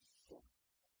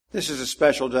This is a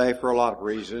special day for a lot of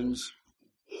reasons.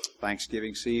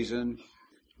 Thanksgiving season,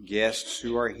 guests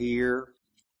who are here,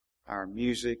 our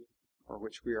music, for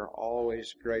which we are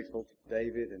always grateful to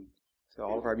David and to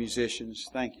all of our musicians.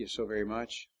 Thank you so very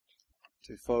much.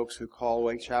 To folks who call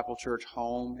Wake Chapel Church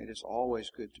home, it is always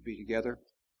good to be together.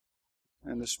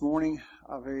 And this morning,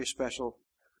 a very special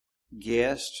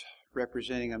guest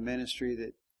representing a ministry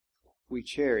that we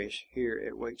cherish here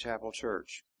at Wake Chapel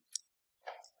Church.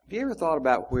 Have you ever thought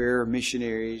about where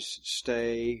missionaries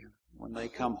stay when they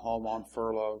come home on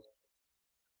furlough?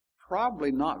 Probably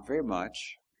not very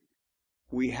much.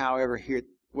 We, however, here at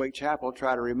Wake Chapel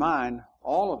try to remind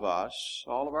all of us,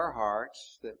 all of our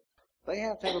hearts, that they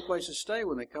have to have a place to stay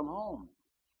when they come home.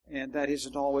 And that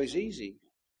isn't always easy.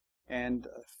 And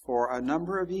for a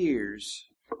number of years,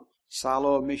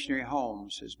 Siloam Missionary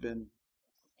Homes has been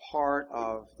part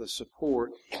of the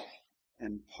support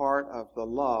and part of the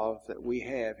love that we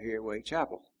have here at Wake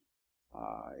Chapel.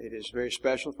 It is very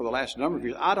special for the last number of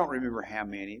years. I don't remember how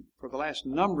many. For the last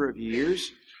number of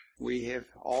years, we have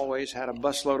always had a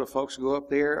busload of folks go up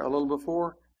there a little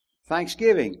before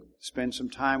Thanksgiving, spend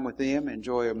some time with them,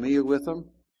 enjoy a meal with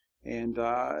them. And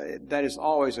that is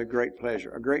always a great pleasure,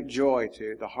 a great joy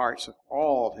to the hearts of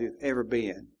all who've ever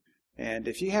been. And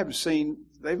if you haven't seen,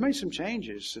 they've made some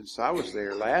changes since I was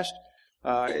there last.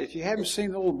 If you haven't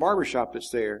seen the little barbershop that's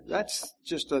there, that's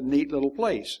just a neat little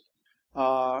place.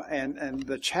 And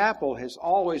the chapel has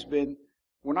always been,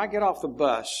 when I get off the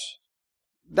bus,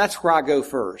 that's where I go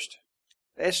first.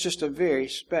 It's just a very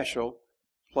special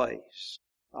place.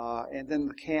 And then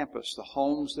the campus, the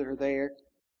homes that are there,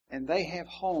 and they have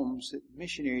homes that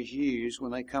missionaries use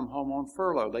when they come home on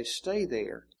furlough. They stay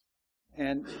there.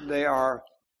 And they are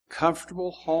comfortable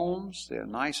homes. They are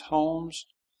nice homes.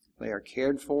 They are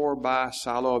cared for by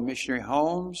Siloam Missionary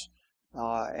Homes,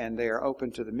 and they are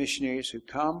open to the missionaries who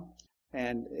come.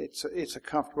 And it's a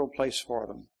comfortable place for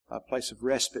them, a place of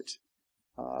respite,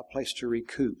 a place to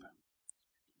recoup.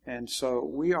 And so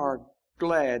we are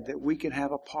glad that we can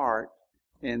have a part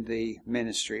in the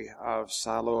ministry of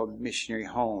Siloam Missionary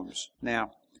Homes.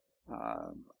 Now,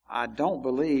 I don't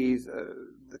believe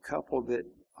the couple that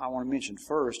I want to mention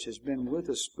first has been with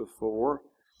us before,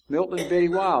 Milton and Betty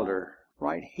Wilder.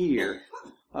 Right here.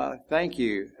 Thank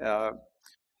you.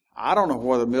 I don't know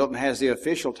whether Milton has the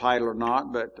official title or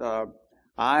not, but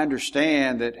I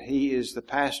understand that he is the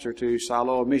pastor to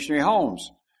Siloam Missionary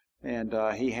Homes. And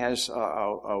he has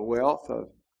a wealth of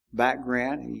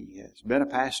background. He has been a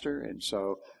pastor, and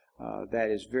so that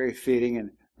is very fitting.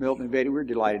 And Milton and Betty, we're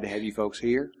delighted to have you folks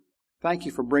here. Thank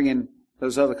you for bringing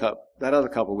that other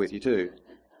couple with you, too.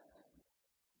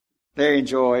 Larry and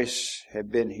Joyce have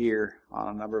been here on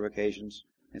a number of occasions.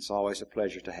 It's always a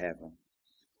pleasure to have them.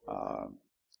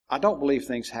 I don't believe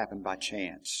things happen by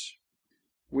chance.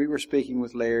 We were speaking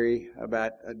with Larry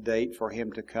about a date for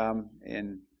him to come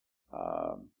in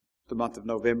the month of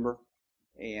November,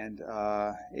 and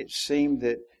it seemed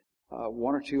that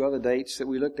one or two other dates that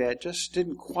we looked at just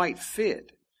didn't quite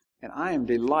fit. And I am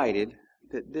delighted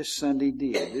that this Sunday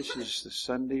did. This is the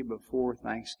Sunday before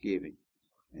Thanksgiving.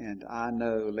 And I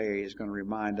know Larry is going to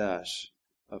remind us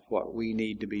of what we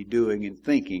need to be doing and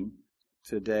thinking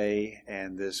today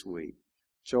and this week.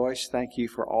 Joyce, thank you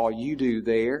for all you do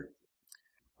there.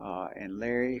 And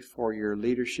Larry, for your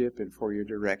leadership and for your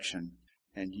direction.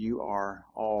 And you are,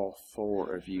 all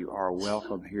four of you, are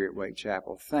welcome here at Wake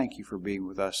Chapel. Thank you for being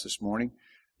with us this morning.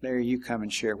 Larry, you come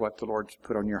and share what the Lord's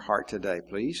put on your heart today,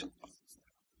 please.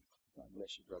 God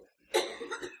bless you, brother.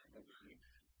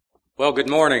 Well, good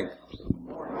morning.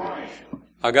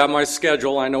 I got my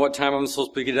schedule. I know what time I'm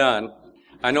supposed to be done.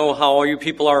 I know how all you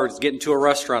people are getting to a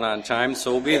restaurant on time,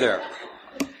 so we'll be there.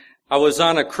 I was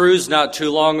on a cruise not too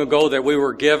long ago that we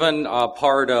were given,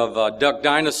 part of Duck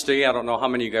Dynasty. I don't know how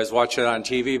many of you guys watch it on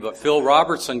TV, but Phil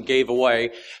Robertson gave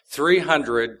away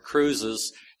 300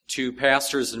 cruises to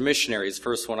pastors and missionaries,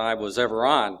 first one I was ever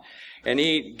on. And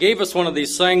he gave us one of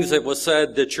these things that was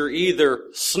said that you're either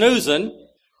snoozing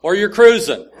or you're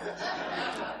cruising.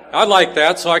 I like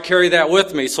that, so I carry that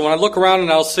with me. So when I look around and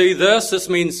I'll see this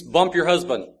means bump your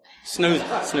husband.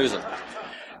 Snoozing.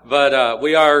 But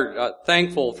we are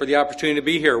thankful for the opportunity to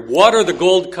be here. What are the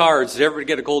gold cards? Did everybody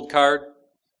get a gold card?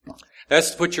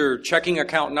 That's to put your checking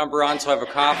account number on, so I have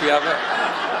a copy of it.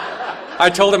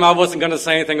 I told him I wasn't going to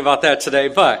say anything about that today,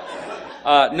 but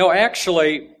no,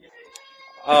 actually,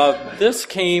 this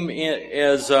came in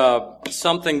as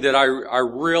something that I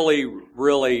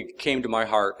really came to my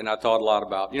heart, and I thought a lot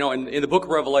about. You know, in the book of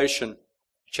Revelation,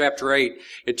 chapter 8,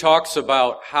 it talks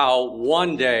about how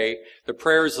one day the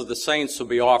prayers of the saints will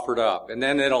be offered up. And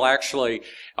then it'll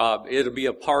be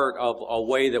a part of a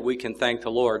way that we can thank the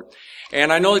Lord.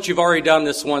 And I know that you've already done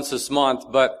this once this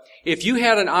month, but if you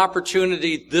had an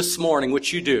opportunity this morning,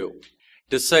 which you do,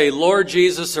 to say, Lord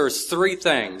Jesus, there's 3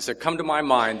 things that come to my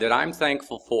mind that I'm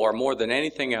thankful for more than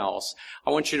anything else, I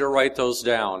want you to write those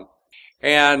down.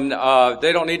 And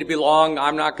they don't need to be long.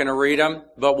 I'm not going to read them.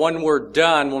 But when we're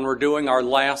done, when we're doing our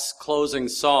last closing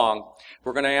song,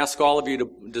 we're going to ask all of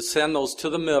you to send those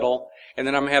to the middle. And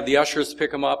then I'm going to have the ushers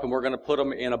pick them up, and we're going to put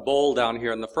them in a bowl down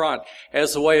here in the front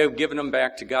as a way of giving them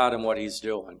back to God and what He's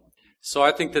doing. So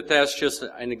I think that that's just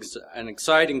an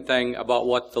exciting thing about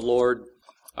what the Lord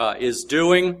is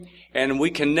doing. And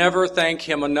we can never thank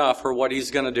Him enough for what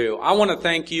He's going to do. I want to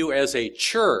thank you as a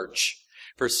church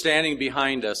for standing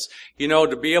behind us. You know,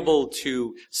 to be able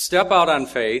to step out on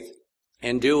faith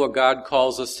and do what God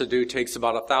calls us to do takes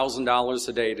about $1,000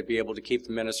 a day to be able to keep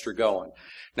the ministry going.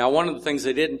 Now, one of the things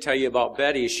I didn't tell you about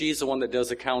Betty, she's the one that does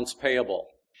accounts payable.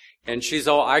 And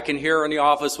I can hear her in the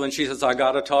office when she says, I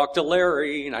got to talk to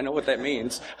Larry. And I know what that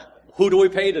means. Who do we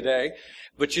pay today?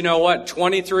 But you know what?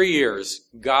 23 years,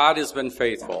 God has been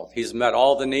faithful. He's met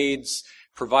all the needs,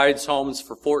 provides homes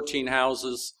for 14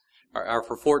 houses, or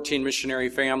for 14 missionary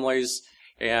families,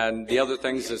 and the other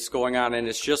things that's going on, and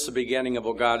it's just the beginning of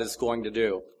what God is going to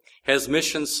do. Has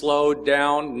missions slowed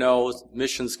down? No,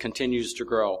 missions continues to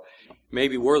grow.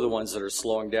 Maybe we're the ones that are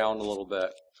slowing down a little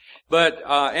bit. But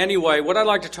anyway, what I'd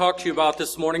like to talk to you about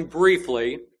this morning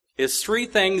briefly is 3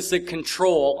 things that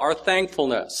control our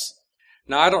thankfulness.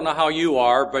 Now, I don't know how you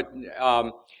are, but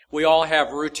we all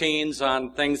have routines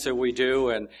on things that we do,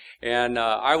 and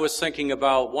I was thinking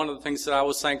about one of the things that I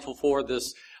was thankful for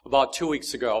this about 2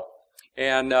 weeks ago.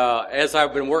 And as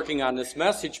I've been working on this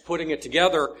message, putting it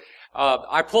together,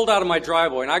 I pulled out of my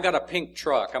driveway, and I got a pink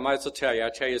truck. I might as well tell you. I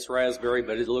tell you it's raspberry,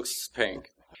 but it looks pink.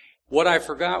 What I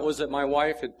forgot was that my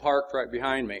wife had parked right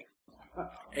behind me,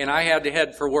 and I had to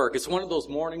head for work. It's one of those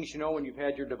mornings, you know, when you've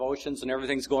had your devotions and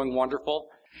everything's going wonderful,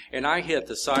 and I hit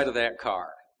the side of that car.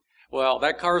 Well,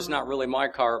 that car's not really my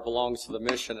car. It belongs to the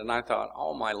mission. And I thought,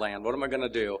 oh, my land, what am I going to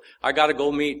do? I got to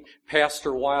go meet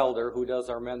Pastor Wilder, who does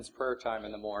our men's prayer time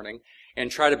in the morning, and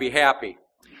try to be happy.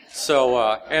 So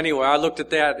anyway, I looked at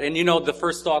that, and you know, the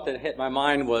first thought that hit my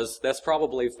mind was, that's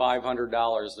probably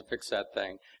 $500 to fix that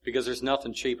thing, because there's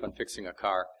nothing cheap on fixing a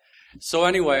car. So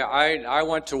anyway, I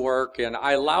went to work, and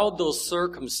I allowed those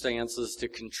circumstances to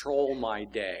control my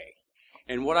day.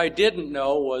 And what I didn't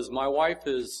know was my wife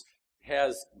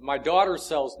my daughter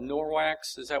sells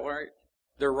Norwax, is that right?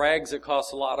 They're rags that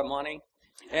cost a lot of money.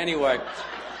 Anyway,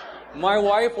 my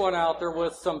wife went out there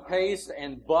with some paste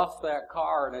and buffed that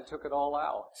car, and it took it all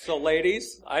out. So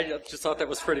ladies, I just thought that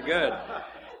was pretty good.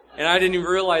 And I didn't even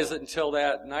realize it until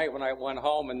that night when I went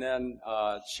home, and then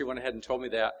she went ahead and told me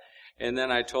that. And then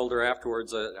I told her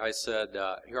afterwards, I said,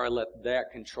 here, I let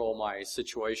that control my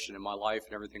situation in my life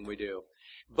and everything we do.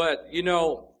 But, you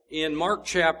know, in Mark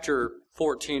chapter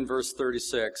 14, verse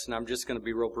 36, and I'm just going to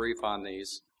be real brief on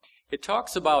these, it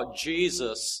talks about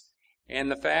Jesus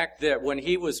and the fact that when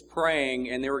he was praying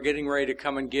and they were getting ready to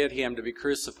come and get him to be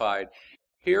crucified,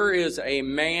 here is a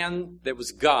man that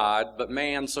was God, but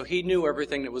man, so he knew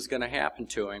everything that was going to happen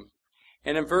to him.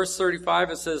 And in verse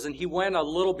 35 it says, and he went a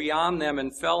little beyond them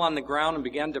and fell on the ground and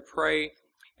began to pray,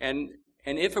 and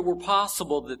if it were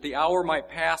possible that the hour might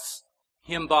pass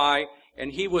him by,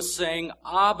 and he was saying,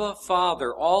 Abba,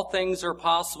 Father, all things are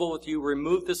possible with you.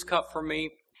 Remove this cup from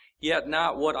me, yet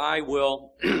not what I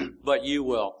will, but you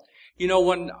will. You know,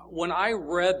 when I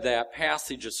read that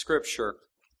passage of Scripture,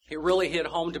 it really hit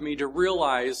home to me to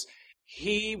realize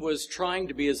he was trying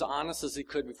to be as honest as he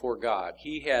could before God.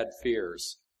 He had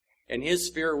fears. And his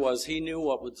fear was he knew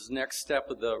what was the next step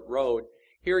of the road.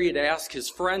 Here he had asked his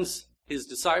friends, his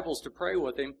disciples, to pray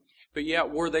with him, but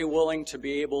yet were they willing to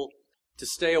be able to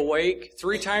stay awake?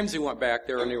 3 times he went back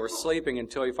there and they were sleeping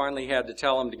until he finally had to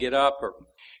tell them to get up.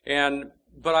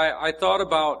 But I thought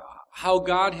about how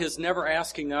God is never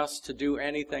asking us to do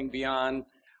anything beyond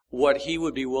what he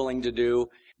would be willing to do.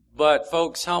 But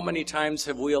folks, how many times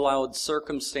have we allowed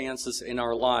circumstances in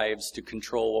our lives to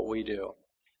control what we do?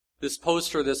 This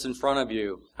poster that's in front of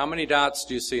you, how many dots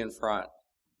do you see in front?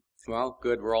 Well,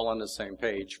 good, we're all on the same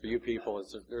page. For you people,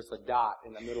 there's a dot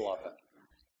in the middle of it.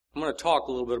 I'm going to talk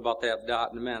a little bit about that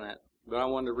dot in a minute, but I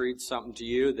wanted to read something to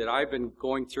you that I've been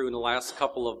going through in the last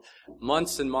couple of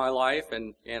months in my life,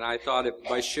 and I thought if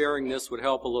by sharing this would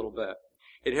help a little bit.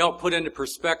 It helped put into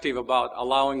perspective about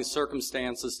allowing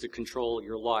circumstances to control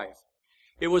your life.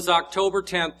 It was October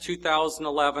 10th,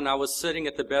 2011. I was sitting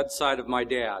at the bedside of my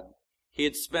dad. He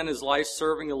had spent his life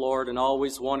serving the Lord and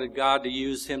always wanted God to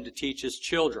use him to teach his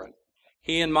children.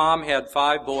 He and Mom had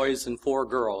 5 boys and 4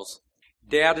 girls.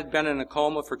 Dad had been in a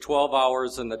coma for 12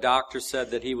 hours, and the doctor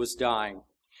said that he was dying.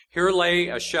 Here lay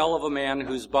a shell of a man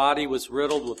whose body was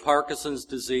riddled with Parkinson's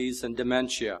disease and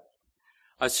dementia.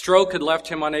 A stroke had left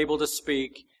him unable to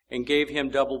speak and gave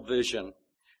him double vision.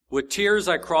 With tears,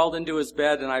 I crawled into his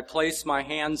bed and I placed my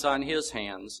hands on his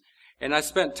hands, and I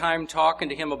spent time talking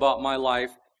to him about my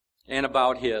life and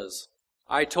about his.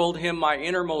 I told him my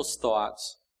innermost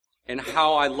thoughts and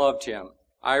how I loved him.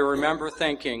 I remember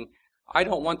thinking, I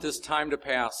don't want this time to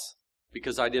pass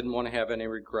because I didn't want to have any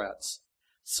regrets.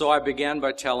 So I began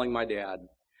by telling my dad,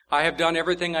 I have done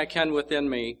everything I can within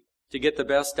me to get the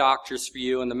best doctors for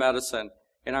you and the medicine,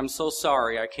 and I'm so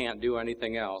sorry I can't do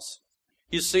anything else.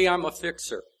 You see, I'm a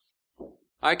fixer.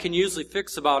 I can usually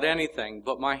fix about anything,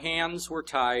 but my hands were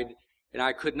tied, and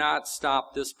I could not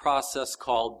stop this process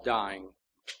called dying.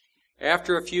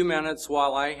 After a few minutes,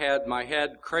 while I had my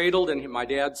head cradled in my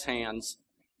dad's hands,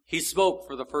 he spoke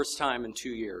for the first time in 2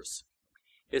 years.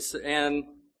 And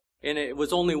it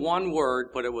was only one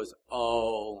word, but it was,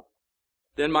 oh.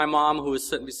 Then my mom, who was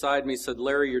sitting beside me, said,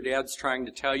 Larry, your dad's trying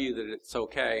to tell you that it's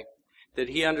okay, that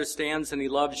he understands and he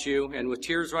loves you. And with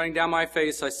tears running down my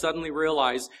face, I suddenly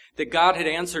realized that God had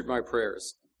answered my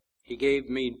prayers. He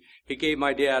gave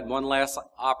my dad one last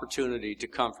opportunity to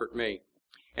comfort me.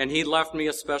 And he left me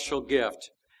a special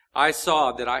gift. I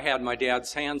saw that I had my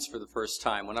dad's hands for the first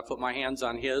time. When I put my hands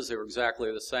on his, they were exactly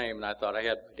the same, and I thought I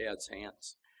had my dad's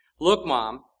hands. Look,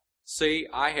 Mom, see,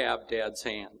 I have Dad's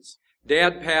hands.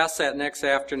 Dad passed that next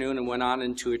afternoon and went on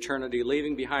into eternity,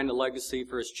 leaving behind a legacy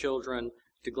for his children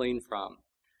to glean from.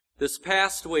 This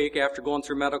past week, after going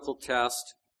through medical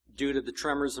tests due to the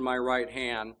tremors in my right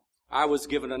hand, I was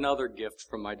given another gift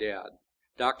from my dad.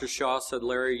 Dr. Shaw said,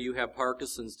 Larry, you have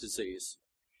Parkinson's disease.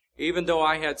 Even though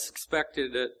I had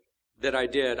suspected it, that I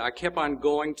did, I kept on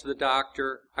going to the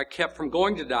doctor. I kept from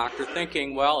going to the doctor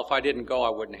thinking, well, if I didn't go, I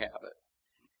wouldn't have it.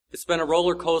 It's been a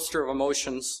roller coaster of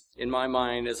emotions in my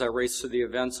mind as I raced through the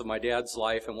events of my dad's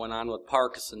life and went on with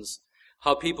Parkinson's,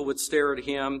 how people would stare at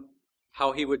him,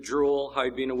 how he would drool, how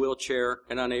he'd be in a wheelchair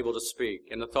and unable to speak.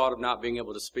 And the thought of not being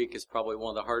able to speak is probably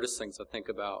one of the hardest things I think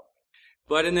about.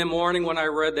 But in the morning when I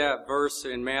read that verse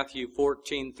in Matthew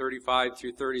 14:35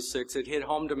 through 36, it hit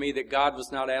home to me that God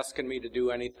was not asking me to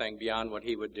do anything beyond what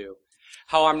he would do.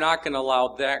 How I'm not going to allow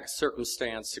that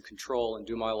circumstance to control and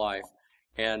do my life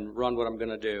and run what I'm going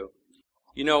to do.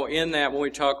 You know, in that, when we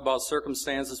talk about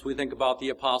circumstances, we think about the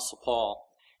Apostle Paul.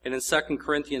 And in 2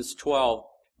 Corinthians 12,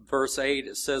 verse 8,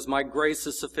 it says, My grace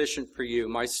is sufficient for you.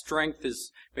 My strength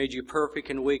is made you perfect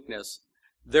in weakness.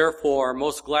 Therefore,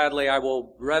 most gladly I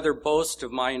will rather boast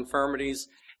of my infirmities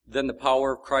than the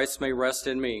power of Christ may rest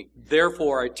in me.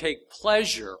 Therefore, I take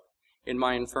pleasure in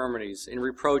my infirmities, in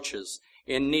reproaches,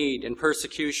 in need, in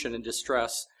persecution, and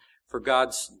distress for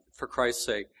Christ's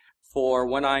sake. For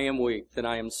when I am weak, then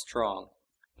I am strong.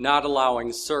 Not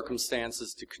allowing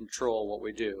circumstances to control what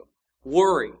we do.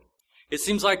 Worry. It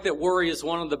seems like that worry is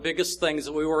one of the biggest things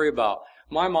that we worry about.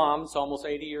 My mom's almost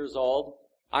 80 years old.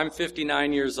 I'm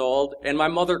 59 years old, and my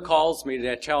mother calls me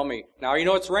to tell me, now you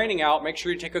know it's raining out, make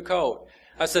sure you take a coat.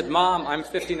 I said, Mom, I'm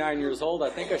 59 years old, I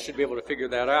think I should be able to figure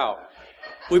that out.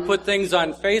 We put things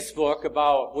on Facebook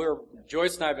about,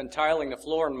 Joyce and I have been tiling the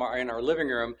floor in our living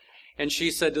room, and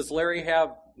she said, does Larry have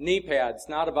knee pads?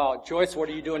 Not about, Joyce, what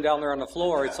are you doing down there on the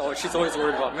floor? She's always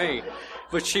worried about me.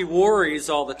 But she worries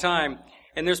all the time.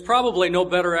 And there's probably no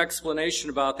better explanation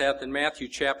about that than Matthew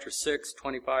chapter 6,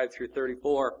 25 through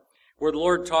 34. Where the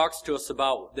Lord talks to us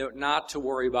about not to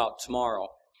worry about tomorrow.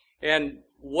 And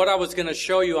what I was going to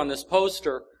show you on this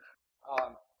poster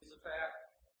is a fact.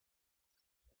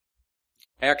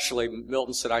 Actually,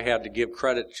 Milton said I had to give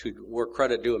credit to where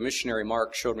credit due. A missionary,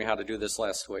 Mark, showed me how to do this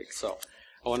last week. So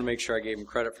I want to make sure I gave him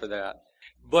credit for that.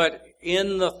 But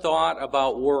in the thought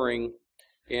about worrying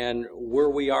and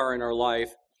where we are in our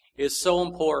life is so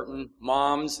important,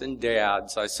 moms and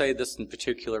dads, I say this in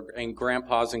particular, and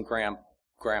grandpas and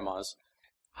grandmas,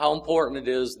 how important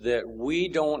it is that we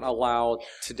don't allow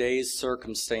today's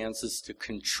circumstances to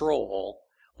control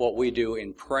what we do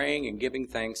in praying and giving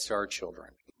thanks to our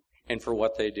children and for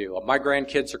what they do. My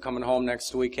grandkids are coming home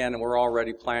next weekend, and we're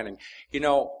already planning. You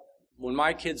know, when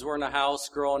my kids were in the house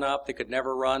growing up, they could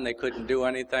never run, they couldn't do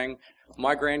anything.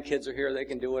 My grandkids are here, they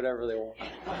can do whatever they want.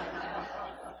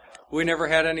 We never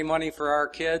had any money for our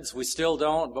kids. We still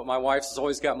don't, but my wife's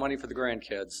always got money for the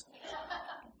grandkids.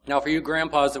 Now, for you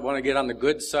grandpas that want to get on the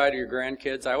good side of your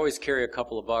grandkids, I always carry a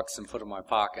couple of bucks and put them in my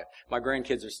pocket. My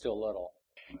grandkids are still little.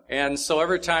 And so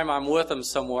every time I'm with them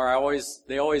somewhere,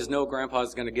 they always know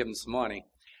Grandpa's going to give them some money.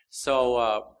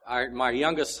 So my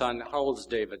youngest son, how old is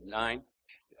David? 9?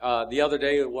 The other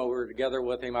day when we were together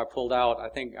with him, I pulled out, I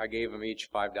think I gave him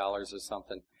each $5 or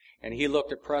something. And he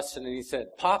looked at Preston and he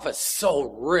said, "Papa's so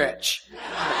rich."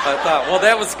 I thought, well,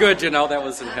 that was good, that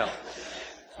was in him.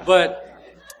 But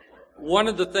one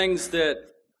of the things that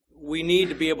we need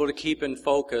to be able to keep in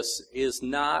focus is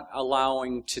not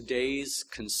allowing today's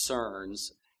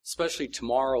concerns, especially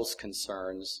tomorrow's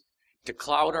concerns, to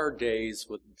cloud our days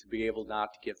to be able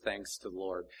not to give thanks to the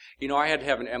Lord. I had to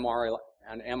have an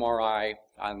MRI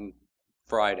on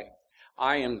Friday.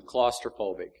 I am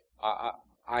claustrophobic.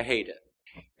 I hate it.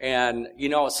 And,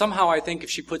 somehow I think if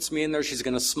she puts me in there, she's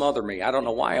going to smother me. I don't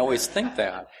know why I always think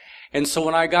that. And so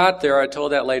when I got there, I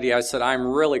told that lady, I said, "I'm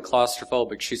really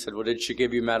claustrophobic." She said, "Well, did she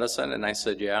give you medicine?" And I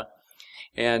said, "Yeah."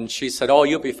 And she said, "Oh,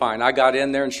 you'll be fine." I got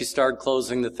in there and she started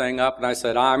closing the thing up. And I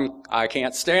said, I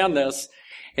can't stand this.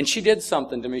 And she did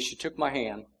something to me. She took my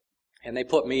hand and they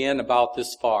put me in about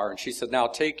this far. And she said, "Now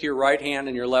take your right hand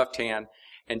and your left hand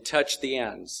and touch the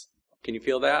ends. Can you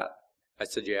feel that?" I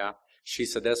said, "Yeah." She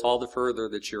said, "That's all the further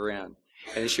that you're in."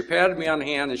 And she patted me on the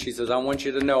hand and she says, "I want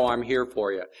you to know I'm here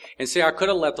for you." And see, I could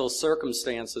have let those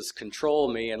circumstances control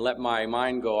me and let my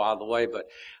mind go out of the way, but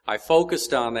I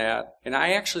focused on that and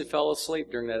I actually fell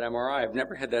asleep during that MRI. I've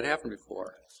never had that happen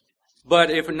before. But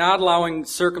if we're not allowing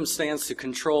circumstance to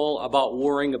control about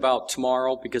worrying about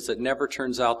tomorrow, because it never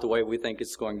turns out the way we think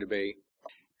it's going to be.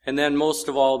 And then most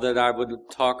of all that I would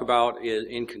talk about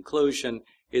in conclusion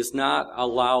is not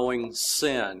allowing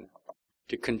sin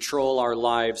to control our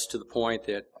lives to the point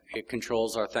that it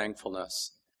controls our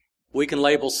thankfulness. We can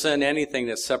label sin anything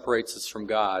that separates us from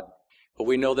God, but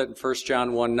we know that in 1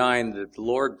 John 1:9 that the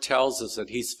Lord tells us that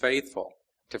He's faithful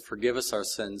to forgive us our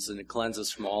sins and to cleanse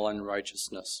us from all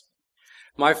unrighteousness.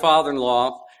 My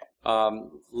father-in-law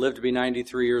lived to be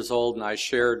 93 years old, and I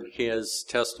shared his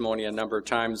testimony a number of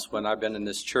times when I've been in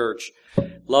this church.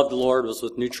 Loved the Lord, was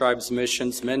with New Tribes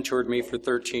Missions, mentored me for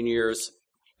 13 years.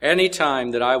 Any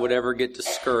time that I would ever get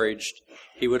discouraged,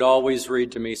 he would always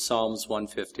read to me Psalms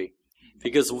 150.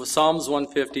 Because Psalms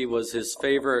 150 was his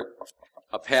favorite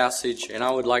passage, and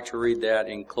I would like to read that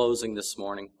in closing this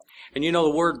morning. And the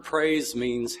word praise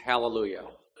means hallelujah.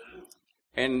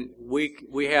 And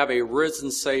we have a risen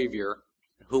Savior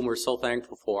whom we're so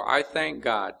thankful for. I thank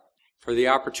God for the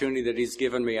opportunity that He's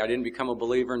given me. I didn't become a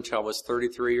believer until I was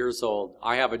 33 years old.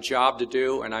 I have a job to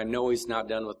do, and I know He's not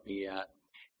done with me yet.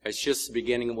 It's just the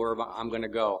beginning of where I'm going to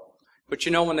go. But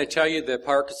when they tell you that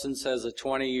Parkinson's has a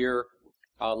 20-year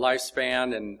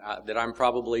lifespan and that I'm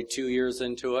probably 2 years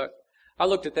into it, I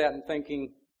looked at that and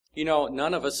thinking,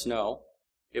 none of us know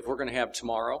if we're going to have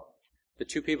tomorrow. The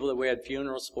 2 people that we had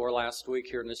funerals for last week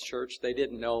here in this church, they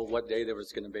didn't know what day there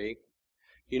was going to be.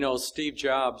 Steve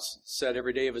Jobs said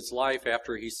every day of his life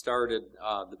after he started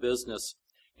the business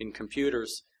in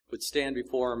computers would stand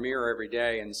before a mirror every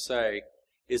day and say,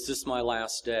 "Is this my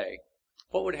last day?"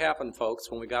 What would happen,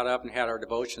 folks, when we got up and had our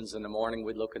devotions in the morning?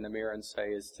 We'd look in the mirror and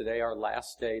say, "Is today our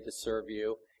last day to serve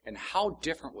you?" And how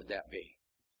different would that be?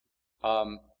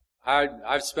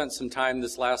 I've spent some time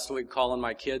this last week calling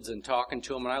my kids and talking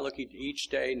to them, and I look at each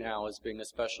day now as being a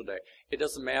special day. It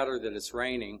doesn't matter that it's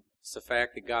raining. It's the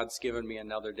fact that God's given me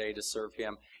another day to serve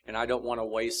Him, and I don't want to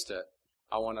waste it.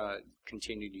 I want to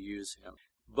continue to use Him.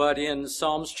 But in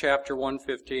Psalms chapter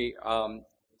 150,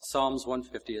 Psalms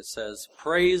 150, it says,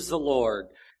 "Praise the Lord.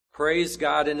 Praise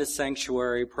God in His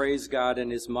sanctuary. Praise God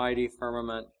in His mighty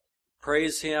firmament.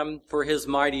 Praise Him for His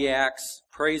mighty acts.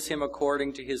 Praise Him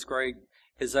according to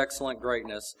His excellent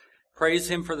greatness.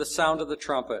 Praise Him for the sound of the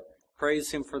trumpet.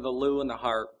 Praise Him for the lute and the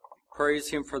harp. Praise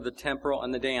Him for the timbrel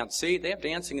and the dance." See, they have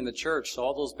dancing in the church, so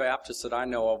all those Baptists that I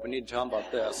know of, we need to tell them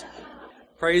about this.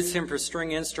 "Praise Him for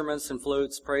string instruments and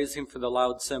flutes. Praise Him for the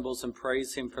loud cymbals, and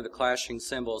praise Him for the clashing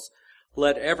cymbals.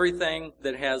 Let everything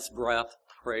that has breath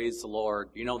praise the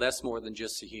Lord." That's more than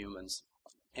just the humans.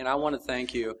 And I want to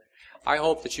thank you. I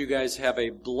hope that you guys have a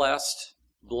blessed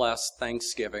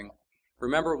Thanksgiving.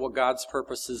 Remember what God's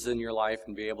purpose is in your life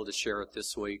and be able to share it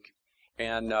this week.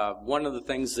 And one of the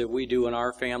things that we do in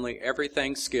our family every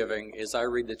Thanksgiving is I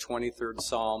read the 23rd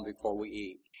Psalm before we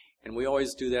eat. And we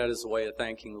always do that as a way of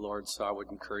thanking the Lord, so I would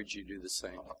encourage you to do the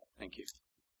same. Thank you.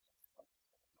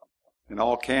 In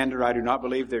all candor, I do not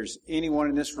believe there's anyone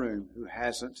in this room who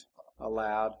hasn't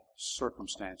allowed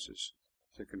circumstances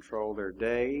to control their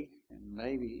day and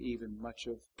maybe even much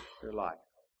of their life.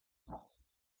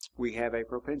 We have a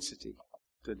propensity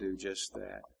to do just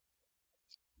that.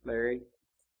 Larry,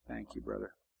 thank you,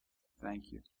 brother.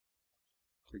 Thank you.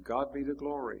 To God be the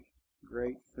glory.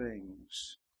 Great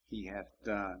things He hath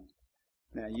done.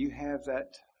 Now you have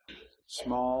that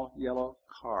small yellow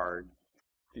card.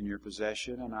 in your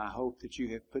possession, and I hope that you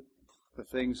have put the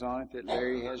things on it that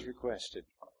Larry has requested.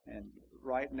 And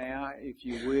right now, if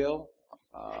you will,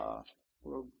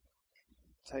 we'll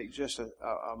take just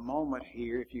a moment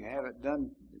here. If you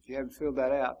haven't filled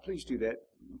that out, please do that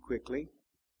quickly.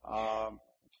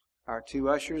 Our two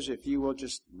ushers, if you will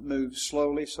just move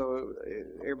slowly so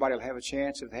everybody will have a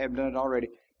chance if they haven't done it already.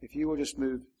 If you will just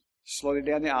move slowly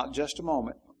down the aisle, just a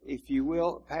moment. If you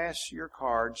will, pass your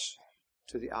cards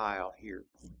to the aisle here.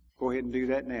 Go ahead and do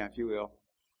that now, if you will.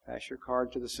 Pass your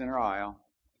card to the center aisle.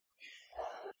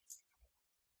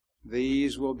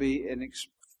 These will be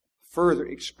further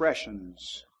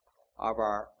expressions of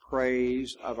our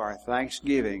praise, of our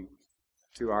thanksgiving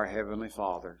to our Heavenly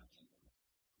Father.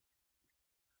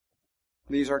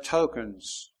 These are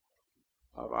tokens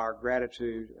of our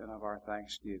gratitude and of our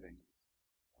thanksgiving.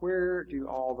 Where do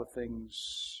all the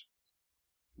things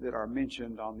that are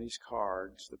mentioned on these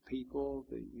cards, the people,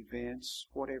 the events,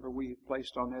 whatever we have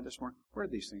placed on there this morning, where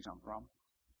do these things come from?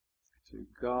 To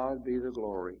God be the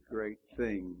glory, great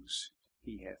things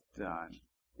He hath done.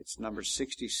 It's number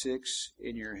 66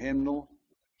 in your hymnal.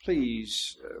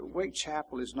 Please, Wake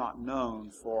Chapel is not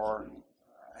known for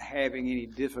having any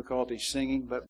difficulty singing, but